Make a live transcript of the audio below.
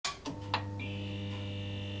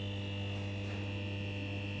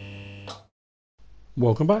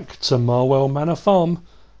Welcome back to Marwell Manor Farm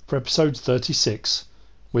for episode 36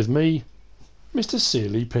 with me,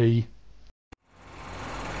 MrSealyp.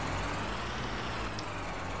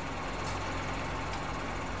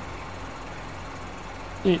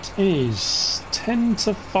 It is 10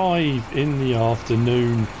 to 5 in the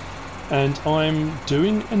afternoon and I'm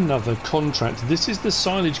doing another contract. This is the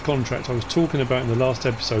silage contract I was talking about in the last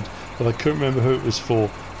episode, but I couldn't remember who it was for,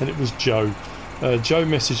 and it was Joe. Joe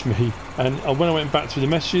messaged me, and when I went back through the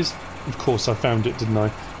messages, of course I found it, didn't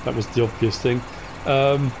I? That was the obvious thing.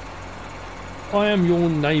 I am your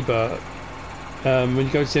neighbour. When you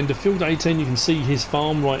go to the end of field 18, you can see his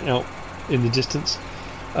farm right out in the distance.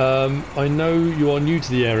 I know you are new to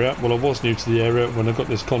the area. Well, I was new to the area when I got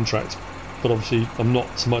this contract, but obviously I'm not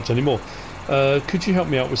so much anymore. Could you help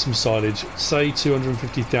me out with some silage? Say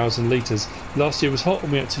 250,000 litres. Last year was hot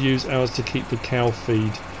and we had to use ours to keep the cow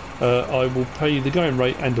feed. I will pay you the going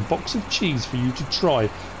rate and a box of cheese for you to try.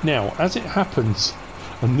 Now, as it happens,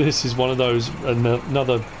 and this is one of those,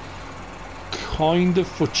 another kind of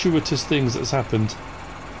fortuitous things that's happened,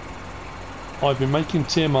 I've been making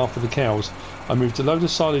TMR for the cows. I moved a load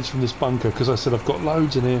of silage from this bunker because I said I've got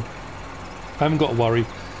loads in here, I haven't got to worry,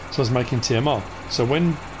 so I was making TMR. So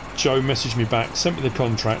when Joe messaged me back, sent me the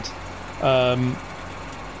contract,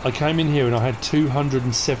 I came in here and I had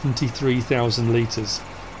 273,000 litres.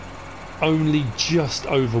 Only just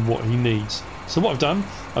over what he needs. So what I've done,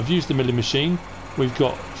 I've used the milling machine. We've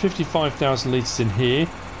got 55,000 litres in here,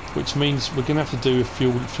 which means we're going to have to do a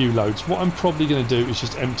few loads. What I'm probably going to do is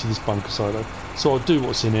just empty this bunker silo. So I'll do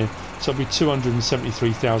what's in here. So it'll be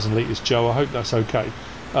 273,000 litres, Joe. I hope that's okay.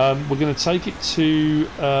 We're going to take it to...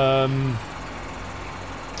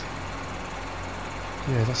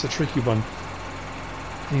 yeah, that's a tricky one.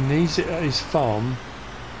 He needs it at his farm,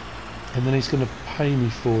 and then he's going to pay me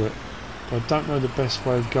for it. I don't know the best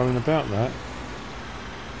way of going about that.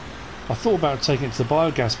 I thought about taking it to the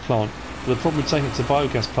biogas plant, but the problem with taking it to the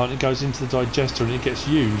biogas plant, it goes into the digester and it gets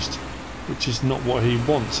used, which is not what he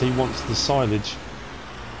wants. He wants the silage.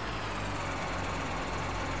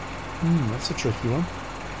 That's a tricky one.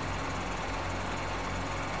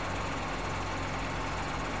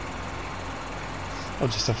 I'll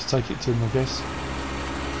just have to take it to him, I guess.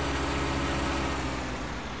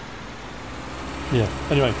 Yeah,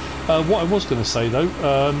 anyway, what I was going to say though,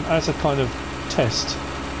 as a kind of test,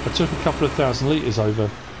 I took a couple of thousand litres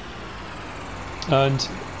over, and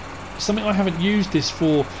something I haven't used this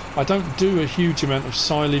for. I don't do a huge amount of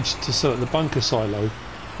silage to sell at the bunker silo.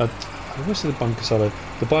 What's the bunker silo?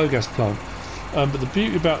 The biogas plant. But the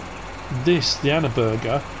beauty about this, the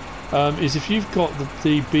Annaberger, is if you've got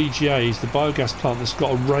the BGAs, the biogas plant that's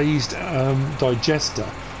got a raised digester,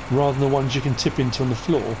 rather than the ones you can tip into on the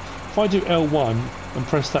floor. If I do L1 and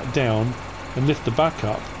press that down and lift the back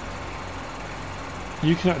up,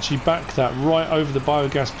 you can actually back that right over the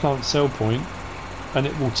biogas plant cell point and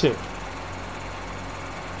it will tip.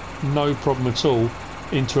 No problem at all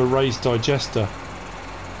into a raised digester.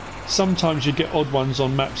 Sometimes you get odd ones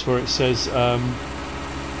on maps where it says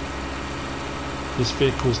this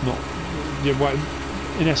vehicle's not...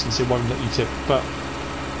 in essence it won't let you tip, but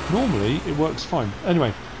normally it works fine.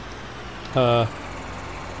 Anyway,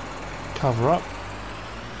 cover up.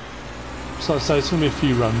 So I'd say it's going to be a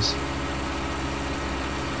few runs.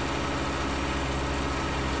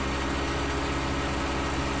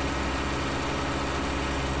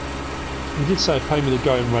 He did say pay me the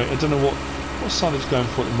going rate. I don't know what silage going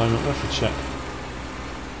for at the moment. We'll have to check.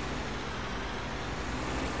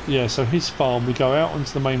 Yeah, so his farm, we go out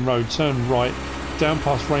onto the main road, turn right, down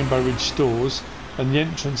past Rainbow Ridge stores, and the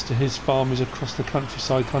entrance to his farm is across the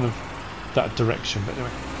countryside, kind of that direction. But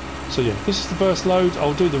anyway. So yeah, this is the first load.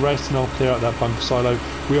 I'll do the rest and I'll clear out that bunker silo.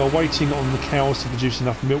 We are waiting on the cows to produce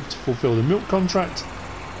enough milk to fulfil the milk contract.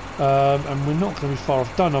 And we're not going to be far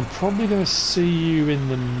off done. I'm probably going to see you in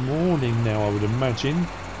the morning now, I would imagine.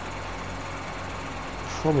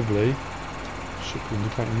 Probably. Should be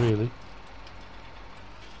indicating really.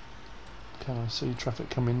 Can I see traffic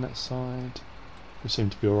coming that side? We seem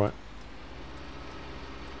to be alright.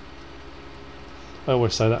 I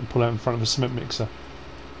always say that and pull out in front of a cement mixer.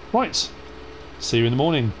 Right, see you in the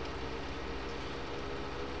morning.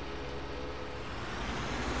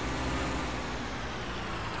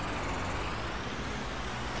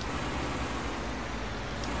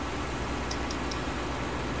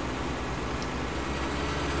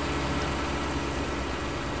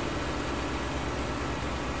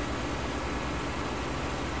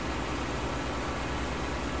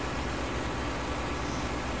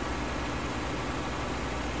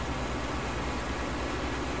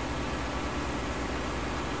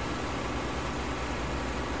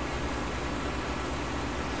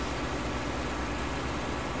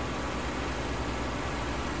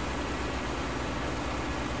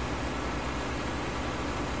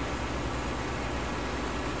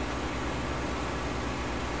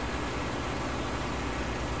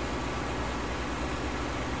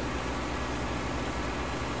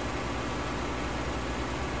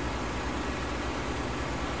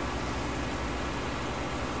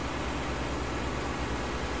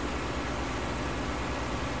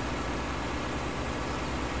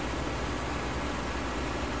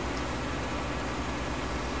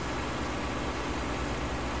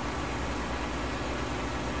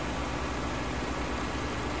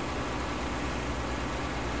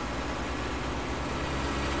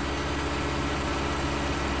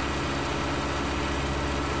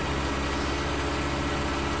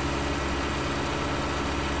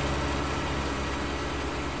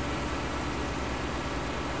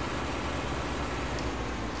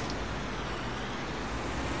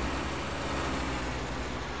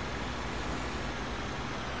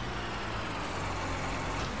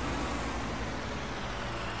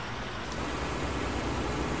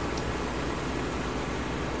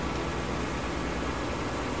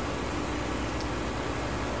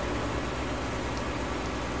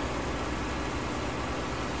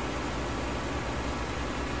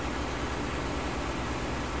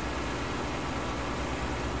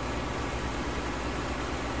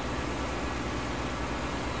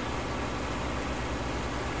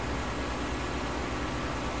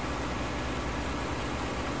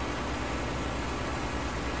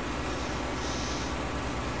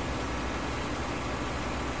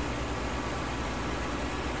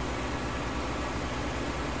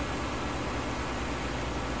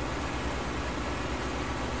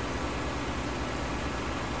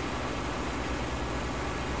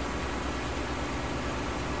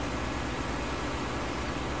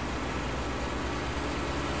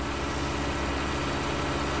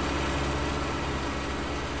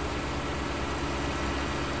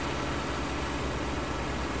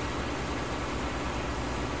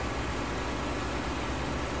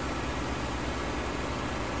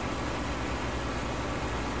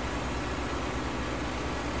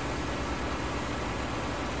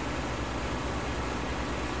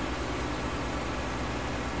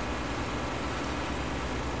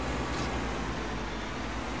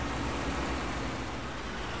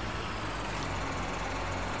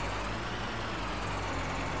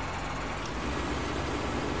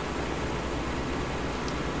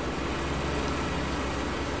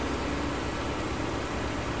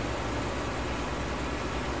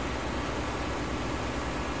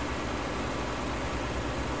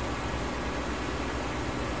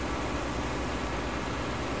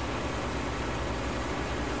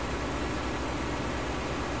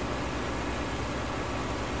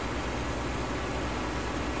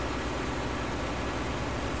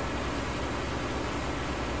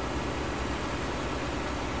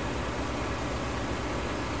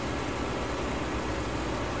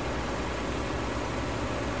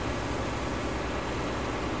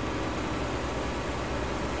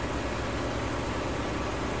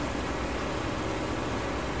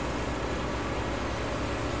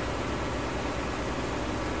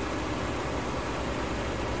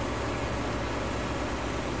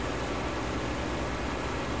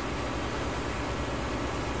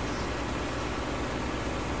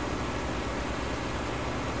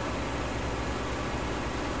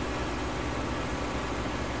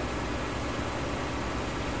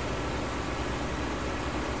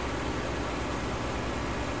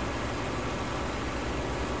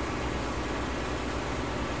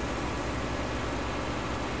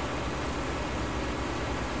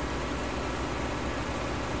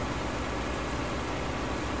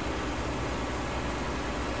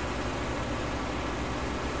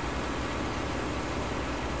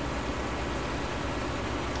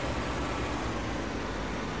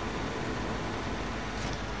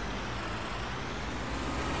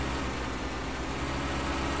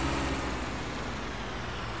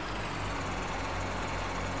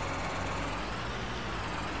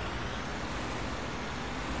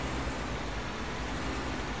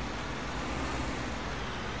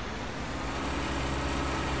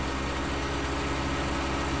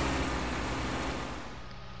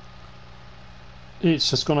 It's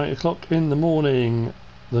just gone 8 o'clock in the morning.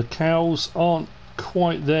 The cows aren't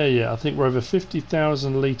quite there yet. I think we're over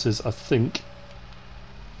 50,000 litres, I think.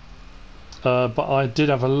 But I did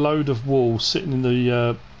have a load of wool sitting in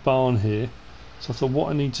the barn here. So I thought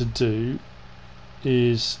what I need to do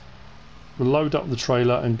is load up the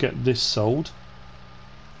trailer and get this sold.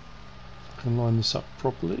 If I can line this up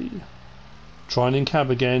properly. Trying in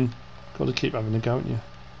cab again. Got to keep having a go, haven't you?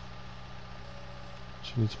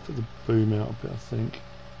 Just need to put the boom out a bit, I think.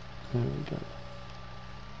 There we go.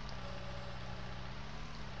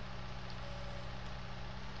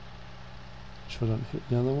 Make sure I don't hit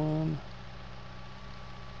the other one.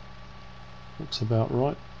 Looks about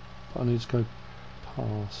right, but I need to go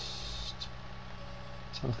past.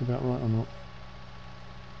 Does that look about right or not?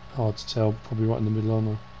 Hard to tell, probably right in the middle, aren't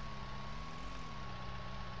I?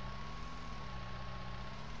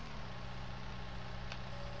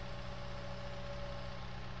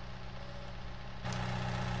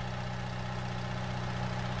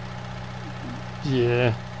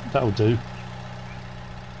 Yeah, that'll do.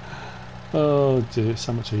 Oh dear, it's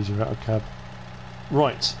so much easier out of cab.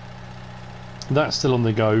 Right, that's still on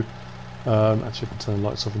the go. Actually, I can turn the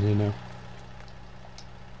lights off in here now.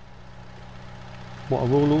 What I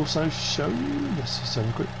will also show you, let's just have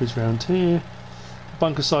a quick whiz round here.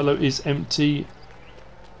 Bunker silo is empty.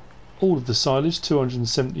 All of the silage,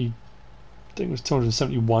 270, I think it was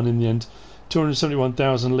 271 in the end.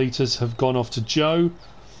 271,000 litres have gone off to Joe.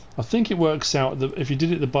 I think it works out that if you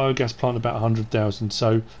did it at the biogas plant, about 100,000.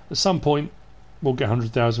 So at some point we'll get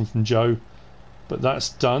 100,000 from Joe. But that's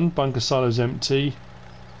done. Bunker silo's empty.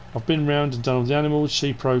 I've been round and done all the animals.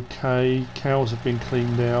 Sheep are okay. Cows have been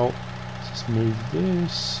cleaned out. Let's move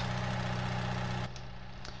this.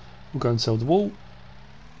 We'll go and sell the wool.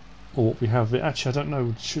 Or what we have. Actually, I don't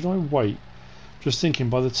know. Should I wait? Just thinking,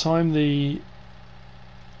 by the time the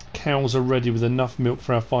cows are ready with enough milk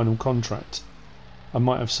for our final contract, I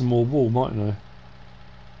might have some more wool, mightn't I?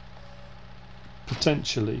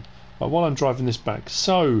 Potentially. But while I'm driving this back.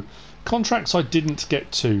 So, contracts I didn't get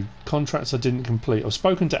to. Contracts I didn't complete. I've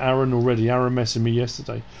spoken to Aaron already. Aaron messaged me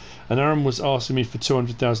yesterday. And Aaron was asking me for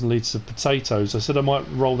 200,000 litres of potatoes. I said I might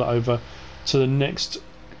roll that over to the next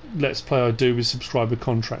Let's Play I do with subscriber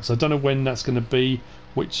contracts. I don't know when that's going to be,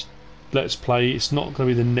 which Let's Play. It's not going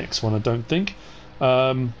to be the next one, I don't think.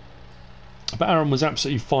 But Aaron was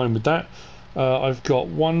absolutely fine with that. I've got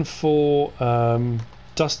one for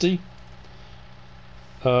Dusty.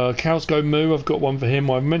 Cows Go Moo, I've got one for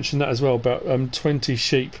him. I've mentioned that as well, about 20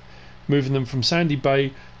 sheep, moving them from Sandy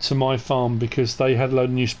Bay to my farm because they had a load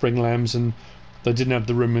of new spring lambs and they didn't have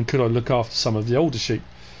the room, and could I look after some of the older sheep.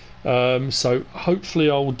 So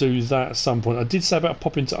hopefully I'll do that at some point. I did say about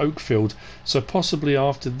popping to Oakfield, so possibly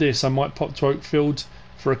after this I might pop to Oakfield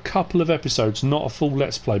for a couple of episodes, not a full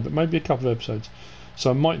Let's Play, but maybe a couple of episodes.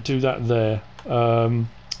 So I might do that there.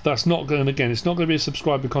 That's not going, again, it's not going to be a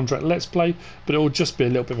subscriber contract Let's Play, but it will just be a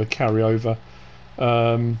little bit of a carryover.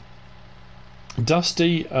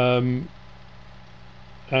 Dusty and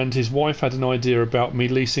his wife had an idea about me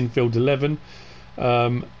leasing Field 11,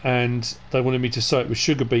 and they wanted me to sow it with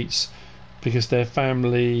sugar beets because their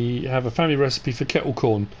family have a family recipe for kettle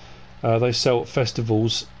corn. They sell at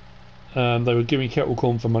festivals. They were giving kettle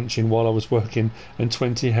corn for munching while I was working, and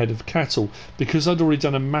 20 head of cattle. Because I'd already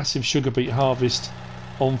done a massive sugar beet harvest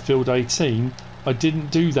on Field 18, I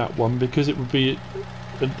didn't do that one because it would be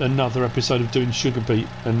another episode of doing sugar beet,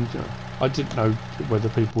 and I didn't know whether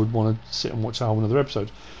people would want to sit and watch a whole another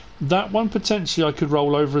episode. That one potentially I could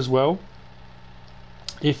roll over as well,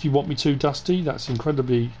 if you want me to, Dusty. That's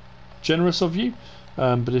incredibly generous of you,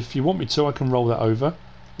 but if you want me to, I can roll that over.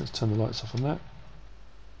 Let's turn the lights off on that.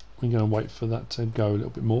 We're going to wait for that to go a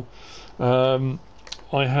little bit more.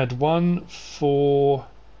 I had one for...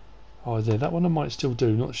 oh, there. That one I might still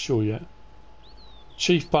do. Not sure yet.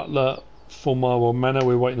 Chief Butler for Marwell Manor.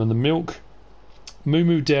 We're waiting on the milk. Moo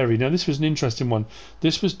Moo Dairy. Now, this was an interesting one.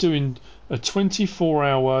 This was doing a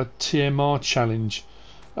 24-hour TMR challenge,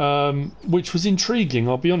 which was intriguing,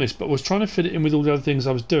 I'll be honest, but I was trying to fit it in with all the other things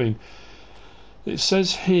I was doing. It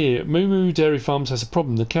says here, Moo Moo Dairy Farms has a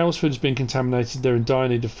problem. The cow's food has been contaminated. They're in dire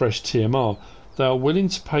need of fresh TMR. They are willing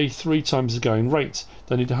to pay 3 times the going rate.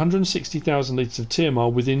 They need 160,000 litres of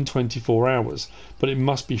TMR within 24 hours, but it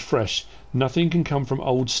must be fresh. Nothing can come from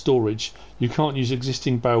old storage. You can't use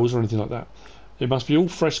existing bales or anything like that. It must be all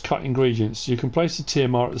fresh cut ingredients. You can place the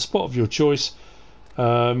TMR at the spot of your choice.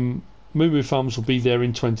 Moo Moo Farms will be there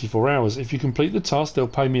in 24 hours. If you complete the task, they'll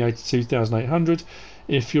pay me 82,800.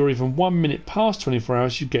 If you're even 1 minute past 24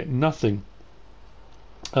 hours, you get nothing.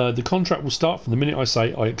 The contract will start from the minute I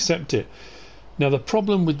say I accept it. Now the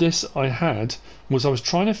problem with this I had was I was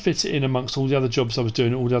trying to fit it in amongst all the other jobs I was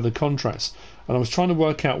doing, all the other contracts, and I was trying to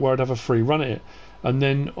work out where I'd have a free run at it. And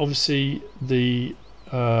then obviously the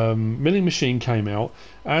milling machine came out,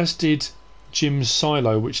 as did Jim's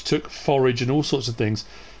silo, which took forage and all sorts of things,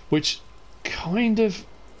 which kind of,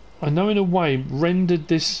 I know in a way, rendered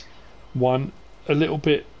this one a little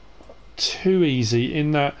bit too easy,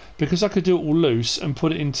 in that because I could do it all loose and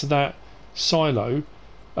put it into that silo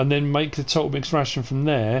and then make the total mixed ration from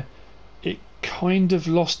there, it kind of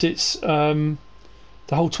lost its the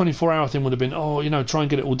whole 24-hour thing would have been, oh, you know, try and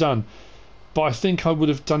get it all done. But I think I would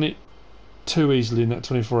have done it too easily in that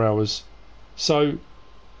 24 hours. So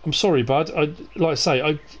I'm sorry, bud. Like I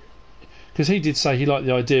say, because he did say he liked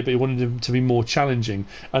the idea, but he wanted it to be more challenging.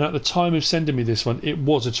 And at the time of sending me this one, it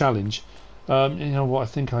was a challenge. You know what? I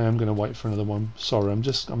think I am going to wait for another one. Sorry, I'm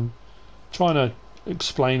trying to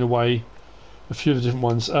explain away a few of the different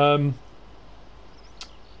ones.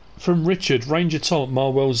 From Richard, Ranger Tom at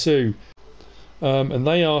Marwell Zoo. And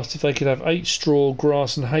they asked if they could have 8 straw,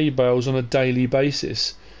 grass and hay bales on a daily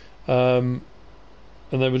basis. And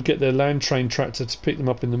they would get their land train tractor to pick them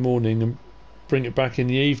up in the morning and bring it back in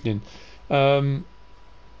the evening. Again,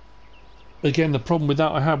 the problem with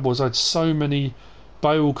that I had was I had so many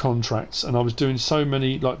bale contracts and I was doing so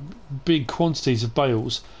many like big quantities of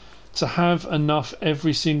bales to have enough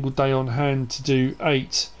every single day on hand to do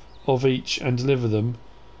 8 of each and deliver them.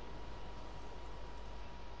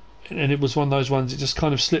 And it was one of those ones that just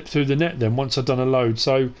kind of slipped through the net then once I'd done a load.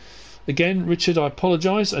 So again, Richard, I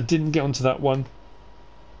apologise, I didn't get onto that one.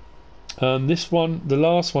 This one, the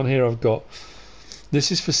last one here I've got, this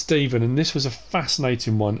is for Stephen, and this was a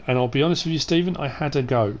fascinating one, and I'll be honest with you, Stephen, I had a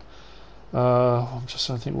go. I'm just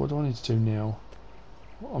trying to think, what do I need to do now?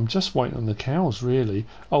 I'm just waiting on the cows, really.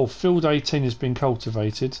 Oh, field 18 has been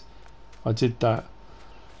cultivated. I did that.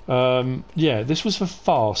 Yeah, this was for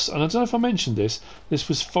FARS, and I don't know if I mentioned this. This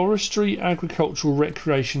was Forestry Agricultural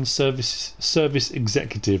Recreation Service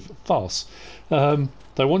Executive, FARS.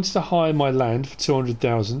 They wanted to hire my land for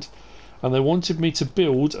 200,000, and they wanted me to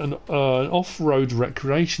build an off-road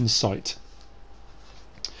recreation site.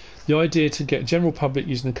 The idea to get general public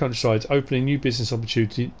using the countryside, opening new business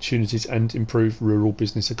opportunities and improve rural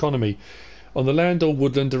business economy. On the land or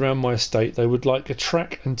woodland around my estate, they would like a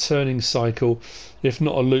track and turning cycle, if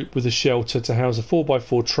not a loop with a shelter to house a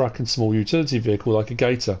 4x4 truck and small utility vehicle like a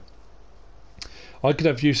gator. I could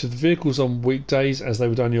have use of the vehicles on weekdays as they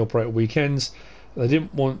would only operate at weekends. They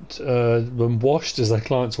didn't want them washed as their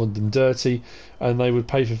clients wanted them dirty, and they would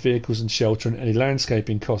pay for vehicles and shelter and any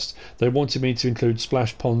landscaping costs. They wanted me to include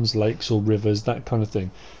splash ponds, lakes or rivers, that kind of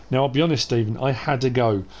thing. Now I'll be honest, Stephen, I had to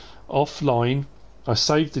go offline. I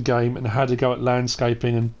saved the game and had to go at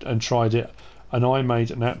landscaping and tried it, and I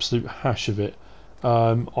made an absolute hash of it.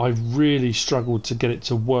 I really struggled to get it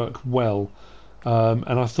to work well,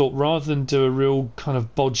 and I thought rather than do a real kind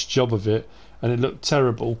of bodged job of it and it looked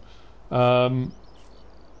terrible,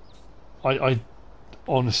 I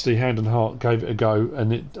honestly, hand on heart, gave it a go,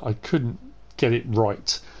 and I couldn't get it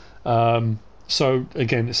right. So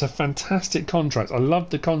again, it's a fantastic contract. I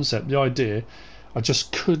loved the concept, the idea. I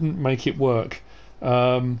just couldn't make it work.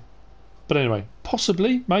 But anyway,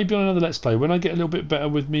 possibly, maybe on another Let's Play, when I get a little bit better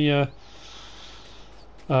with me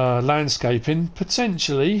landscaping,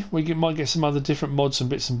 potentially we might get some other different mods and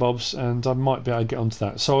bits and bobs, and I might be able to get onto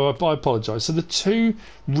that. So I apologise. So the two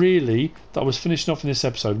really that I was finishing off in this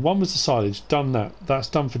episode, one was the silage, done that. That's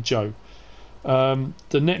done for Joe. The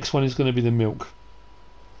next one is going to be the milk.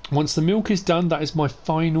 Once the milk is done, that is my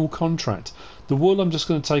final contract. The wool I'm just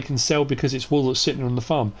going to take and sell because it's wool that's sitting on the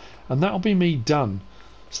farm, and that'll be me done.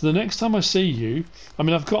 So the next time I see you, I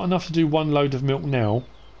mean, I've got enough to do one load of milk now.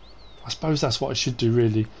 I suppose that's what I should do,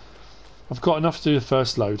 really. I've got enough to do the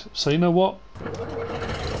first load. So you know what?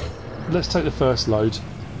 Let's take the first load.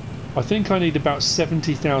 I think I need about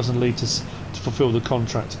 70,000 litres to fulfil the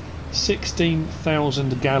contract.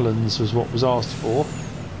 16,000 gallons was what was asked for.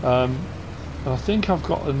 And I think I've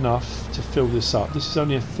got enough to fill this up. This is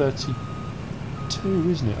only a 32,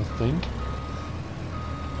 isn't it, I think?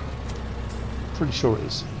 Pretty sure it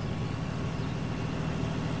is.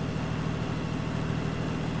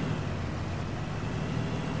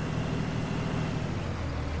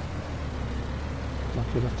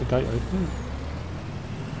 Lucky I left the gate open.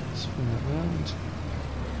 Swing that round.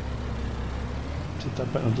 Did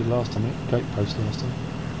that better than I did last time, gate post last time.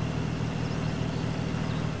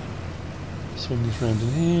 Swing this round in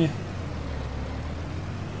here.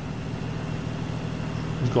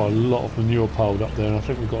 We've got a lot of manure piled up there, and I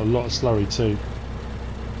think we've got a lot of slurry too.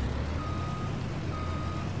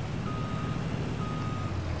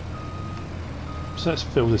 So let's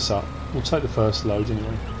fill this up. We'll take the first load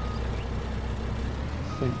anyway. I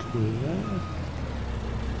think we're there.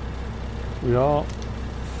 We are.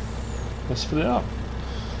 Let's fill it up.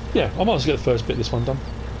 Yeah, I might as well get the first bit of this one done.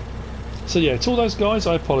 So yeah, to all those guys,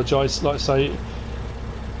 I apologise. Like I say,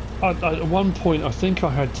 at one point I think I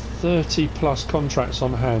had 30 plus contracts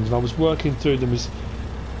on hand, and I was working through them as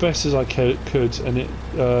best as I could, and it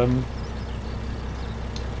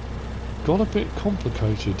got a bit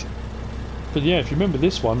complicated. But yeah, if you remember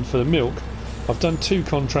this one for the milk, I've done 2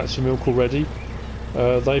 contracts for milk already.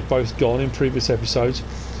 They've both gone in previous episodes,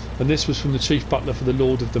 and this was from the chief butler for the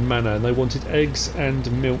Lord of the Manor, and they wanted eggs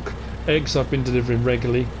and milk. Eggs I've been delivering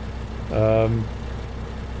regularly, and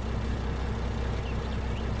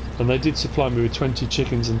they did supply me with 20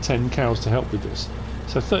 chickens and 10 cows to help with this.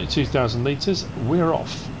 So 32,000 litres, we're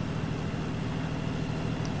off.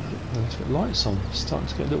 Let's get lights on. It's starting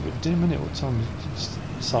to get a little bit dim, isn't it? What time is it?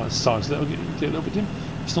 It's starting to get a little bit dim.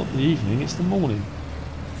 It's not the evening, it's the morning.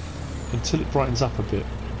 Until it brightens up a bit.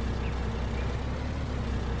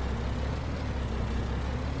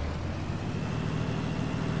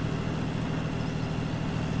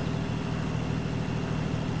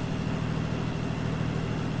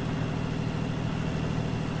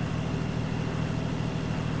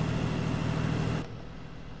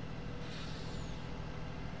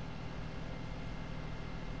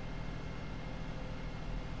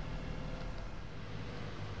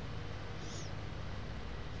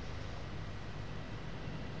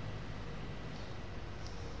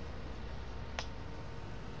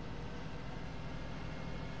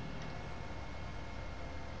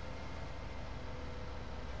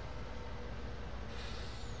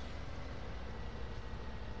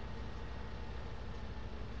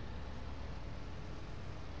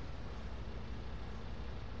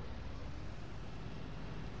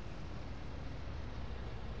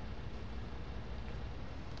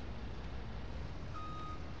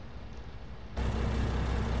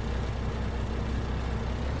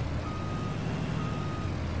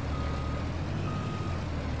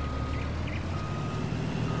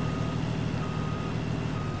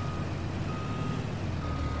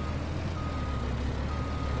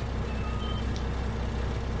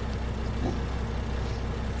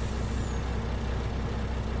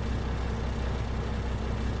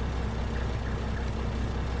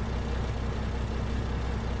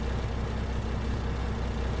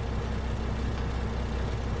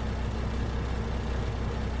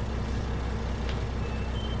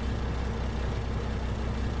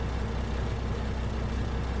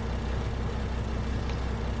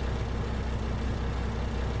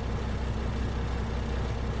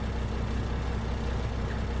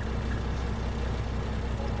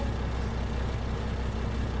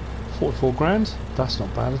 £44,000, that's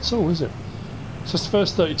not bad at all, is it? So it's the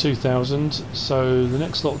first 32,000, so the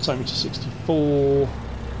next lot will take me to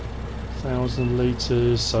 64,000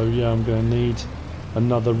 litres, so yeah, I'm going to need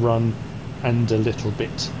another run and a little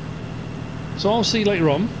bit. So I'll see you later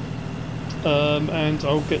on, and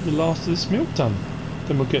I'll get the last of this milk done.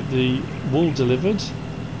 Then we'll get the wool delivered.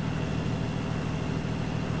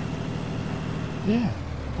 Yeah,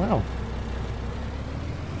 wow.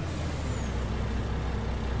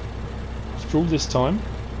 All this time,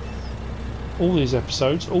 all these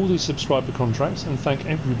episodes, all these subscriber contracts, and thank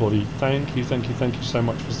everybody. Thank you so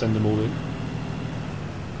much for sending them all in.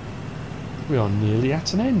 We are nearly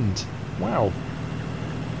at an end. Wow.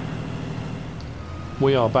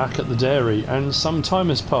 We are back at the dairy, and some time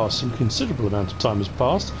has passed, some considerable amount of time has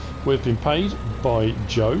passed. We've been paid by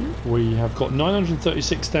Joe. We have got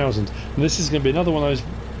 936,000, and this is going to be another one of those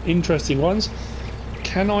interesting ones.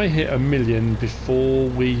 Can I hit 1 million before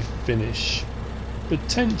we finish?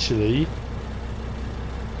 Potentially.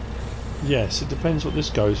 Yes, it depends what this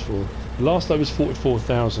goes for. The last load was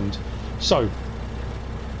 44,000. So,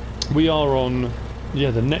 we are on,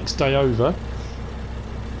 yeah, the next day over.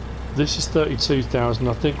 This is 32,000.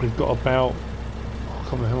 I think we've got about, I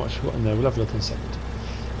can't remember how much we've got in there. We'll have a look in a second.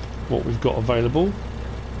 What we've got available.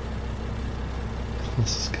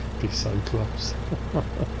 This is going to be so close.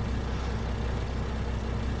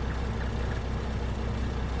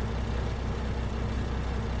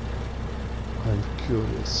 I'm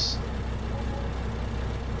curious.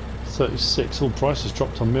 36. All prices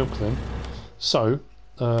dropped on milk then. So,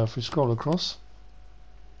 if we scroll across,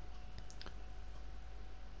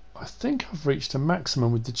 I think I've reached a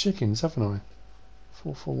maximum with the chickens, haven't I?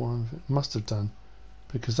 441 must have done,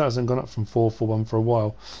 because that hasn't gone up from 441 for a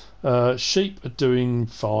while. Sheep are doing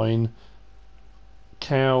fine.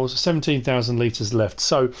 cows, 17,000 litres left.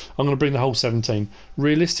 So I'm going to bring the whole 17.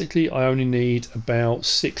 Realistically, I only need about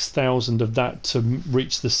 6,000 of that to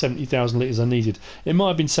reach the 70,000 litres I needed. It might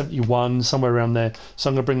have been 71, somewhere around there. So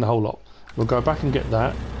I'm going to bring the whole lot. We'll go back and get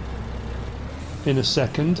that in a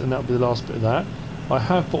second, and that'll be the last bit of that. I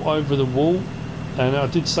have put over the wall, and I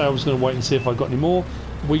did say I was going to wait and see if I got any more.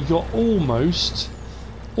 We got almost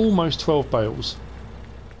 12 bales.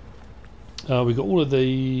 We got all of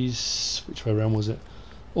these, which way around was it?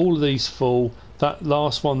 All of these full. That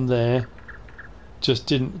last one there just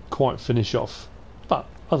didn't quite finish off. But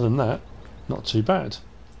other than that, not too bad.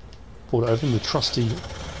 Poured it over in the trusty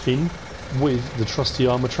bin with the trusty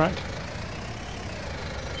armour track.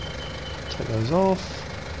 Take those off.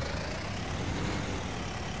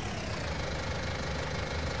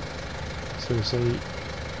 Seriously.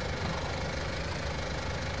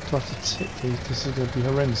 Do I have to tip these? This is going to be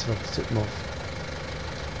horrendous if I have to tip them off.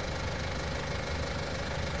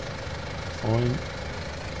 Fine.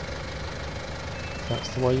 If that's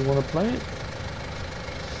the way you want to play it.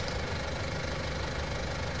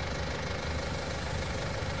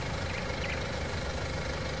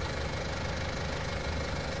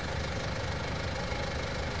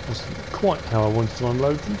 Wasn't quite how I wanted to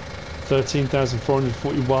unload them.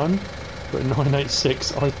 13,441. But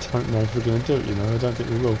 986, I don't know if we're going to do it, you know. I don't think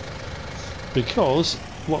we will. Because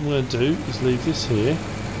what I'm going to do is leave this here.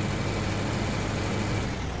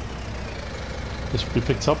 This will be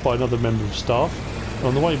picked up by another member of staff. And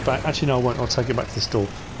on the way back, actually no I won't, I'll take it back to the store.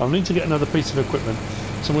 I'll need to get another piece of equipment.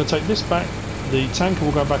 So I'm going to take this back. The tanker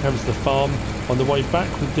will go back over to the farm. On the way back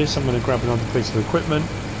with this, I'm going to grab another piece of equipment.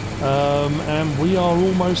 And we are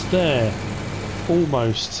almost there.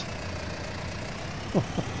 Almost.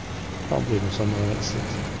 Can't believe I'm somewhere else.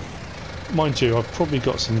 Mind you, I've probably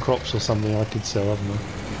got some crops or something I could sell, haven't I?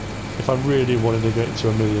 If I really wanted to get to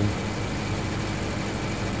 1 million.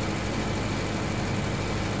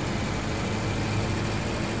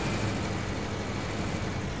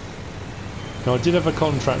 Now I did have a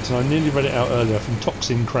contract, and I nearly read it out earlier, from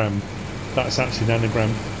Toxin Cram. That's actually an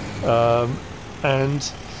anagram.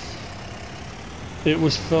 And it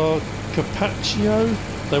was for Carpaccio.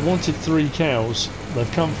 They wanted 3 cows.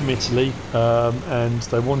 They've come from Italy, and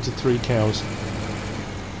they wanted 3 cows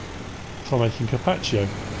for making Carpaccio.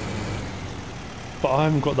 But I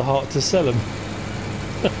haven't got the heart to sell them.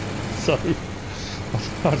 So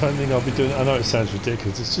I don't think I'll be doing it. I know it sounds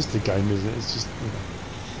ridiculous. It's just a game, isn't it? It's just, you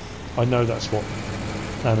know, I know that's what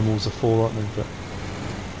animals are for, aren't they? But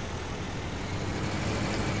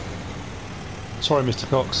sorry, Mr.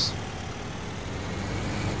 Cox.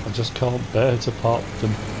 I just can't bear to part with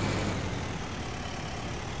them.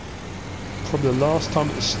 Probably the last time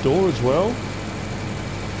at the store as well.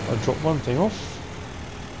 I drop one thing off.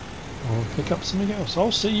 I'll pick up something else.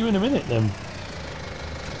 I'll see you in a minute then.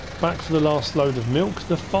 Back for the last load of milk.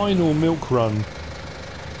 The final milk run.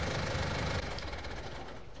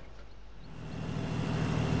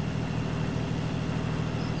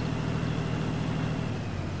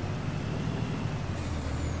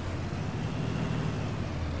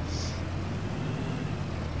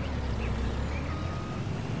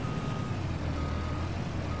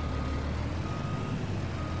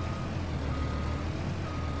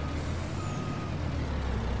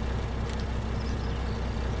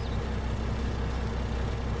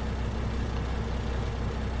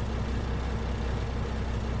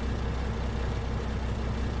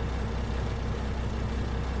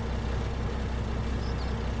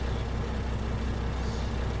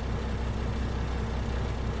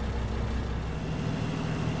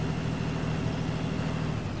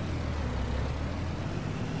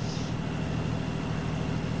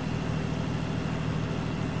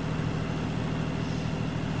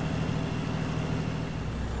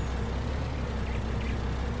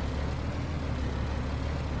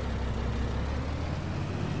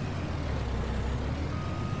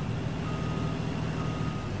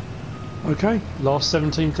 Okay, last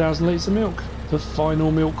 17,000 litres of milk. The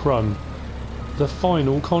final milk run. The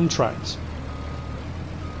final contract.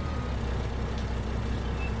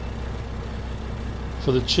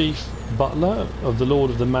 For the chief butler of the Lord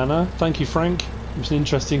of the Manor. Thank you, Frank. It was an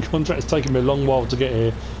interesting contract. It's taken me a long while to get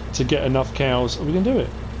here to get enough cows. Are we going to do it?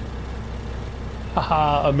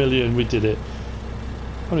 Haha, 1 million. We did it.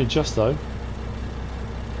 Only just though.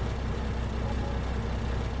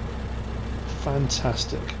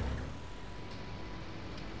 Fantastic.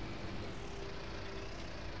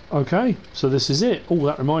 Okay, so this is it. Oh,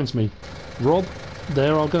 that reminds me. Rob,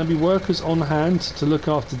 there are going to be workers on hand to look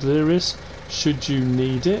after Delirious, should you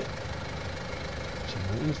need it.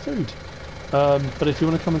 Any food. But if you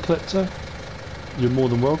want to come and collect her, you're more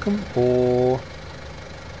than welcome. Or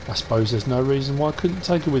I suppose there's no reason why I couldn't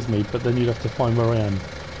take her with me, but then you'd have to find where I am.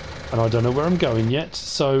 And I don't know where I'm going yet,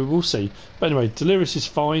 so we'll see. But anyway, Delirious is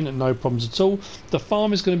fine and no problems at all. The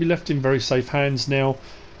farm is going to be left in very safe hands now.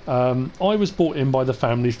 I was brought in by the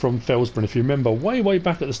family from Felsburn, if you remember, way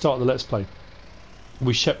back at the start of the Let's Play.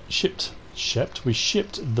 We shipped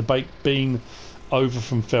the baked bean over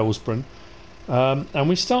from Felsburn. And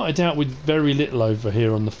we started out with very little over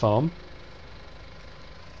here on the farm.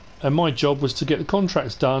 And my job was to get the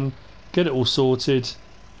contracts done, get it all sorted,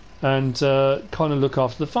 and kind of look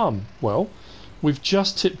after the farm. Well, we've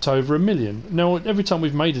just tipped over $1 million. Now, every time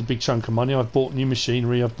we've made a big chunk of money, I've bought new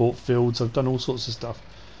machinery, I've bought fields, I've done all sorts of stuff.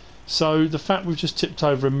 So the fact we've just tipped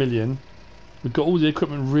over $1 million, we've got all the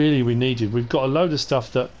equipment really we needed. We've got a load of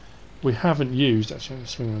stuff that we haven't used. Actually, I'm going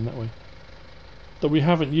to swing around that way. That we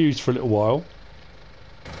haven't used for a little while.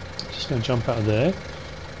 Just going to jump out of there.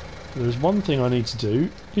 There's one thing I need to do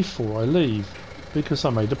before I leave, because I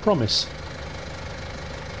made a promise.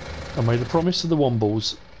 I made a promise to the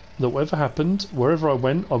Wombles that whatever happened, wherever I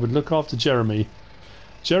went, I would look after Jeremy.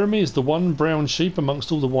 Jeremy is the one brown sheep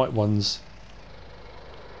amongst all the white ones.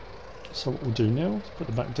 So what we'll do now is put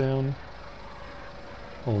the back down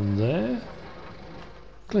on there.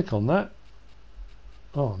 Click on that.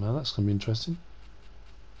 Oh, now that's going to be interesting.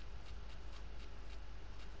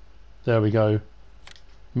 There we go.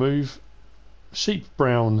 Move sheep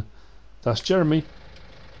brown. That's Jeremy.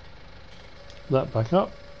 That back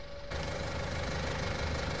up.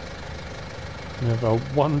 We have our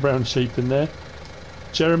one brown sheep in there.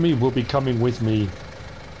 Jeremy will be coming with me.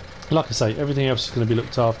 Like I say, everything else is going to be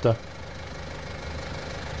looked after.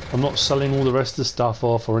 I'm not selling all the rest of the stuff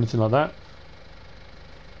off or anything like that.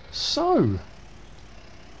 So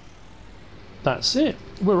that's it.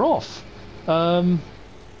 We're off.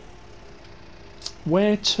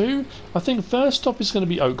 Where to? I think first stop is going to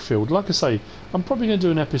be Oakfield. Like I say, I'm probably going to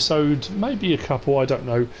do an episode, maybe a couple, I don't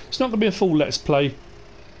know. It's not going to be a full Let's Play,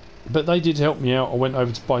 but they did help me out. I went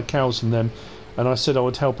over to buy cows from them, and I said I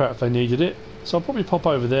would help out if they needed it. So I'll probably pop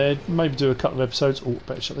over there, maybe do a couple of episodes. Oh,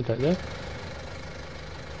 better shut the gate there.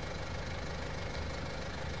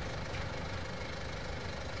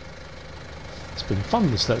 It's been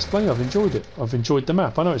fun, this Let's Play. I've enjoyed it. I've enjoyed the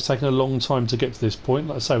map. I know it's taken a long time to get to this point.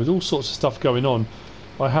 Like I say, with all sorts of stuff going on,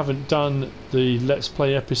 I haven't done the Let's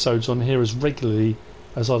Play episodes on here as regularly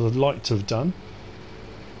as I'd have liked to have done.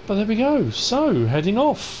 But there we go. So, heading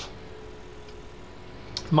off.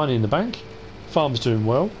 Money in the bank. Farm's doing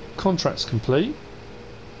well. Contract's complete.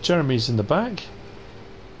 Jeremy's in the back.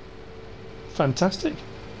 Fantastic.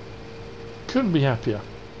 Couldn't be happier.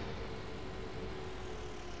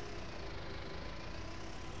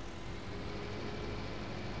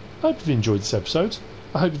 I hope you've enjoyed this episode.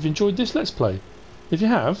 I hope you've enjoyed this Let's Play. If you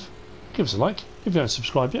have, give us a like. If you haven't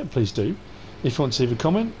subscribed yet, please do. If you want to leave a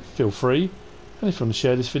comment, feel free. And if you want to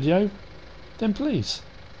share this video, then please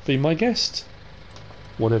be my guest.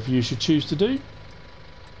 Whatever you should choose to do.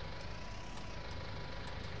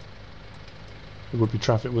 There would be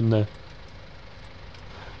traffic, wouldn't there?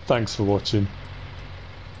 Thanks for watching.